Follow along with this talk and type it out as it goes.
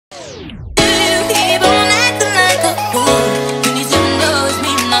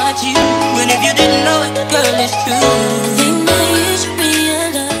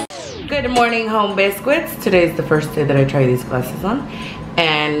Good morning, home biscuits. Today's the first day that I try these glasses on,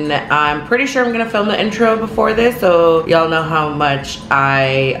 and I'm pretty sure I'm gonna film the intro before this, so y'all know how much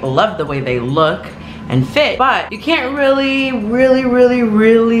I love the way they look and fit. But you can't really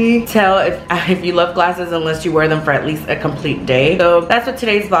tell if you love glasses unless you wear them for at least a complete day. So that's what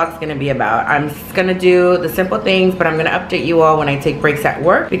today's vlog is gonna be about. I'm just gonna do the simple things, but I'm gonna update you all when I take breaks at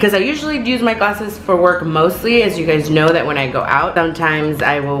work, because I usually use my glasses for work mostly. As you guys know, that when I go out, sometimes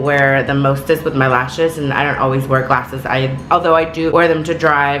I will wear the Mostest with my lashes, and I don't always wear glasses. Although I do wear them to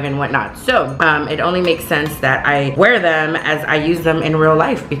drive and whatnot. So it only makes sense that I wear them as I use them in real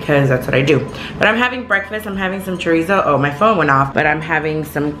life, because that's what I do. But I'm having breakfast. I'm having some chorizo. Oh, my phone went off. But I'm having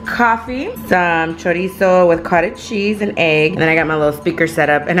some coffee, some chorizo with cottage cheese and egg, and then I got my little speaker set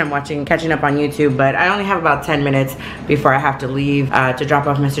up, and I'm catching up on YouTube. But I only have about 10 minutes before I have to leave to drop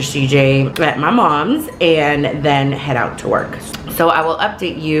off Mr. CJ at my mom's and then head out to work. So I will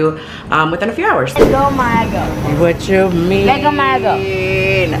update you within a few hours. Let go my ego. What you mean? Let go my ego.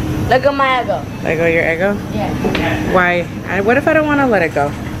 Let go my ego. Let go your ego? Yeah. Why? What if I don't want to let it go?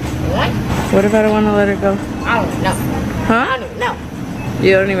 What? What if I don't want to let it go? I don't know. Huh? I don't even know.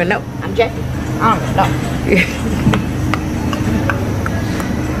 You don't even know? I'm joking. I don't know.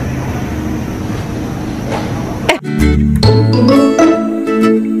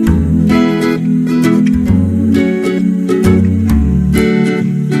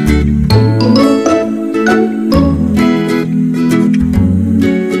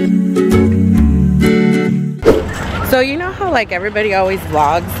 So you know how like everybody always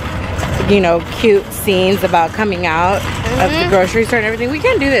vlogs, you know, cute scenes about coming out of the grocery store and everything? We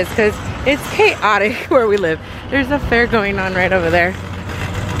can't do this because it's chaotic where we live. There's a fair going on right over there.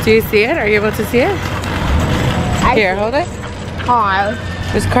 Do you see it? Are you able to see it? Here, hold it. Cars.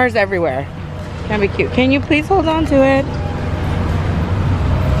 There's cars everywhere. Can be cute. Can you please hold on to it?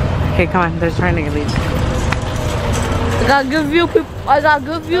 Okay, come on. They're trying to leave. I got a good view, people. I got a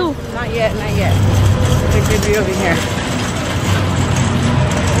good view. Not yet, not yet. There's a good view over here.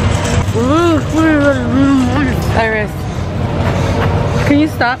 Iris, can you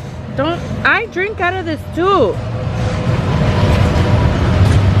stop? Don't. I drink out of this too.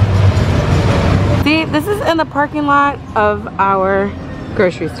 See, this is in the parking lot of our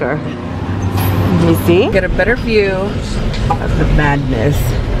grocery store. You see? Get a better view of the madness.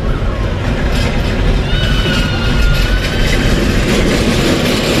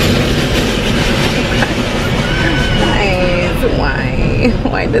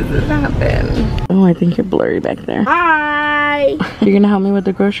 Why does this happen? Oh, I think you're blurry back there. Hi. You're gonna help me with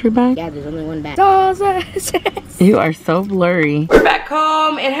the grocery bag? Yeah, there's only one bag. You are so blurry. We're back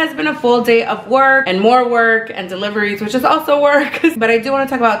home. It has been a full day of work and more work and deliveries, which is also work. But I do want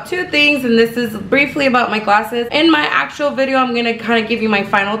to talk about two things, and this is briefly about my glasses. In my actual video, I'm gonna kind of give you my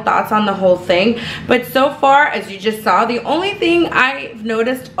final thoughts on the whole thing. But so far, as you just saw, the only thing I've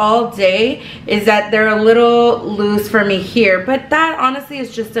noticed all day is that they're a little loose for me here. But that honestly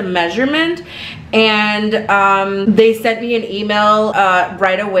is just a measurement. And they sent me an email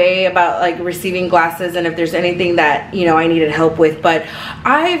right away about like receiving glasses and if there's anything that, you know, I needed help with. But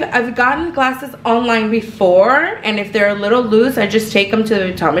I've gotten glasses online before, and if they're a little loose, I just take them to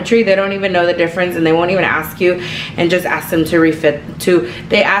the optometry. They don't even know the difference, and they won't even ask you, and just ask them to refit.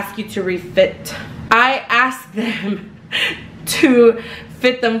 They ask you to refit. I ask them to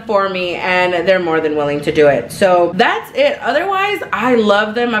fit them for me, and they're more than willing to do it. So that's it. Otherwise, I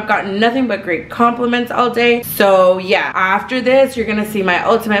love them. I've gotten nothing but great compliments all day. So yeah, after this, you're gonna see my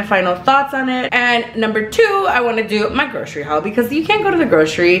ultimate final thoughts on it. And number two, I want to do my grocery haul, because you can't go to the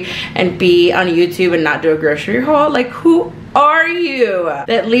grocery and be on YouTube and not do a grocery haul. Like, who are you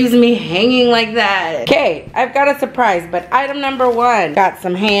that leaves me hanging like that? Okay, I've got a surprise, but item number one, got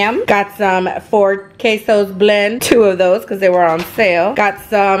some ham, got some 4 quesos blend, 2 of those because they were on sale, got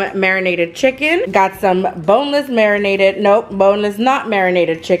some marinated chicken, got some boneless not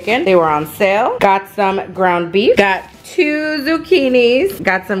marinated chicken, they were on sale, got some ground beef, got 2 zucchinis,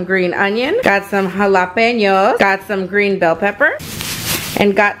 got some green onion, got some jalapenos, got some green bell pepper,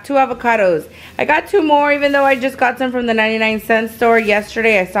 and got 2 avocados. I got 2 more, even though I just got some from the 99-cent store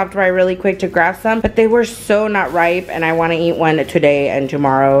yesterday. I stopped by really quick to grab some, but they were so not ripe, and I want to eat one today and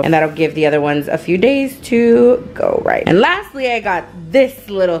tomorrow, and that'll give the other ones a few days to go right. And lastly, I got this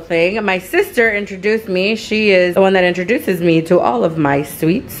little thing. My sister introduced me. She is the one that introduces me to all of my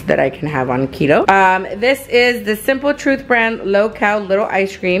sweets that I can have on keto. This is the Simple Truth brand low-cal little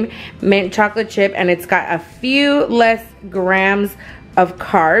ice cream, mint chocolate chip, and it's got a few less grams of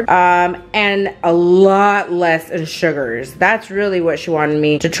carbs and a lot less in sugars. That's really what she wanted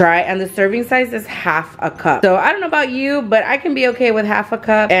me to try. And the serving size is half a cup. So I don't know about you, but I can be okay with half a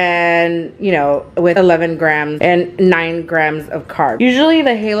cup and, you know, with 11 grams and 9 grams of carbs. Usually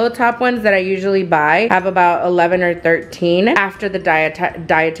the Halo Top ones that I usually buy have about 11 or 13 after the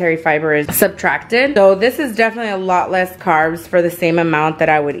dietary fiber is subtracted. So this is definitely a lot less carbs for the same amount that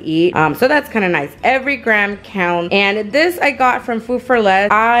I would eat. So that's kind of nice. Every gram counts. And this I got from Food for Less.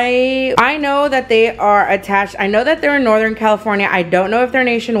 I know that they are attached. I know that they're in Northern California. I don't know if they're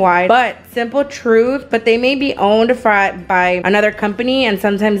nationwide, but simple truth, but they may be owned by another company, and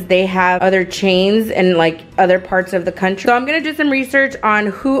sometimes they have other chains in like other parts of the country. So I'm gonna do some research on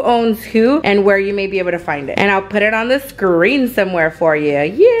who owns who and where you may be able to find it. And I'll put it on the screen somewhere for you.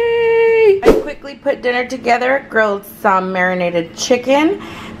 Yay! I quickly put dinner together, grilled some marinated chicken,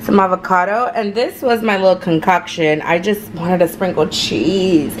 some avocado, and this was my little concoction. I just wanted to sprinkle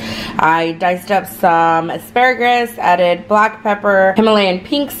cheese. I diced up some asparagus, added black pepper, Himalayan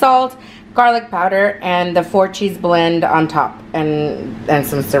pink salt, garlic powder, and the 4 cheese blend on top, and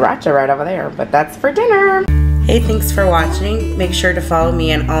some sriracha right over there. But that's for dinner. Hey, thanks for watching. Make sure to follow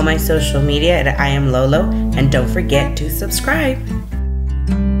me on all my social media at EyeAmLolo, and don't forget to subscribe.